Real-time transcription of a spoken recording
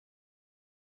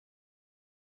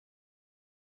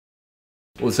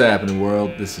What's happening,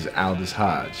 world? This is Aldis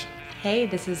Hodge. Hey,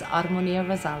 this is Harmonia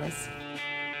Rosales.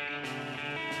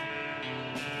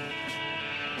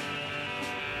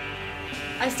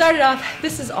 I started off,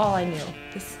 this is all I knew.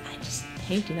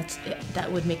 Painting,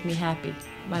 that would make me happy.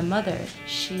 My mother,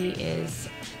 she is,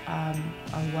 or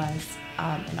was,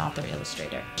 an author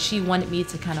illustrator. She wanted me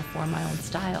to kind of form my own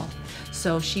style.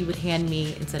 So she would hand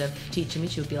me, instead of teaching me,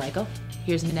 she would be like, oh,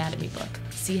 here's an anatomy book.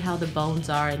 See how the bones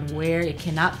are and where it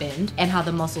cannot bend and how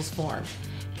the muscles form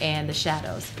and the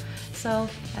shadows. So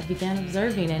I began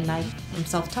observing and I'm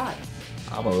self-taught.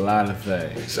 I'm a lot of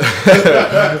things.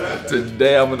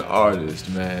 Today I'm an artist,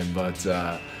 man, but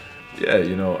yeah,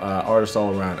 you know, artist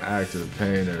all around, actor,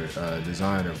 painter,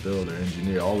 designer, builder,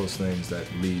 engineer, all those things that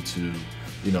lead to,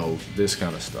 you know, this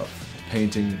kind of stuff.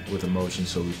 Painting with emotion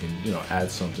so we can, you know, add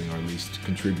something or at least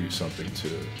contribute something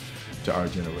to our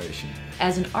generation.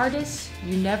 As an artist,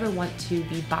 you never want to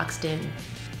be boxed in.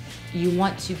 You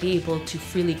want to be able to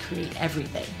freely create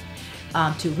everything,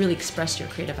 to really express your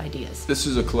creative ideas. This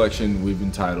is a collection we've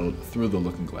entitled Through the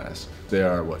Looking Glass. They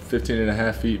are, what,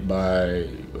 15.5 feet by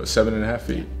 7.5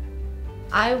 feet?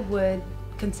 I would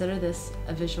consider this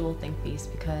a visual think piece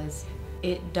because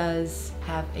it does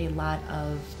have a lot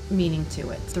of meaning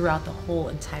to it throughout the whole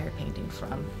entire painting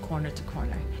from corner to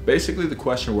corner. Basically, the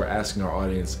question we're asking our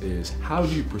audience is, how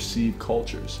do you perceive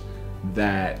cultures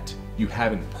that you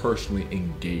haven't personally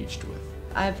engaged with?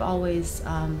 I've always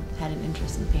had an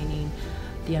interest in painting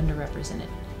the underrepresented,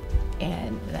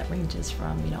 and that ranges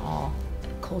from, you know, all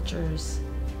cultures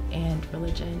and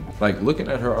religion. Like, looking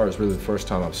at her art is really the first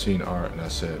time I've seen art and I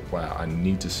said, wow, I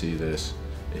need to see this.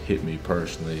 It hit me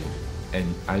personally,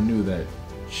 and I knew that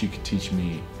she could teach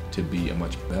me to be a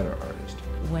much better artist.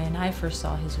 When I first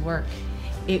saw his work,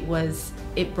 it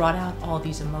brought out all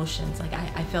these emotions. Like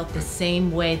I felt the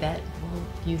same way that, well,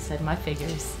 you said my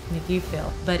figures make you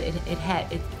feel, but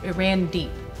it ran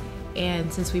deep.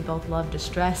 And since we both love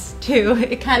distress too,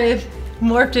 it kind of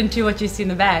morphed into what you see in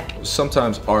the back.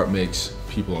 Sometimes art makes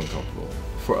people uncomfortable.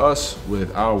 For us,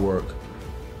 with our work,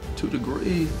 to a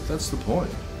degree, that's the point.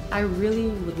 I really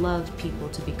would love people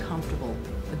to be comfortable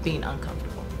with being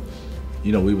uncomfortable.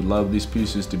 You know, we would love these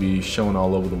pieces to be shown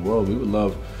all over the world. We would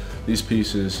love these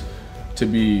pieces to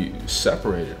be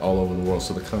separated all over the world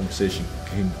so the conversation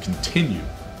can continue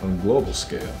on a global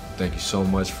scale. Thank you so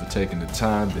much for taking the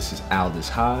time. This is Aldis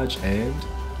Hodge, and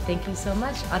thank you so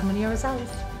much, Harmonia Rosales.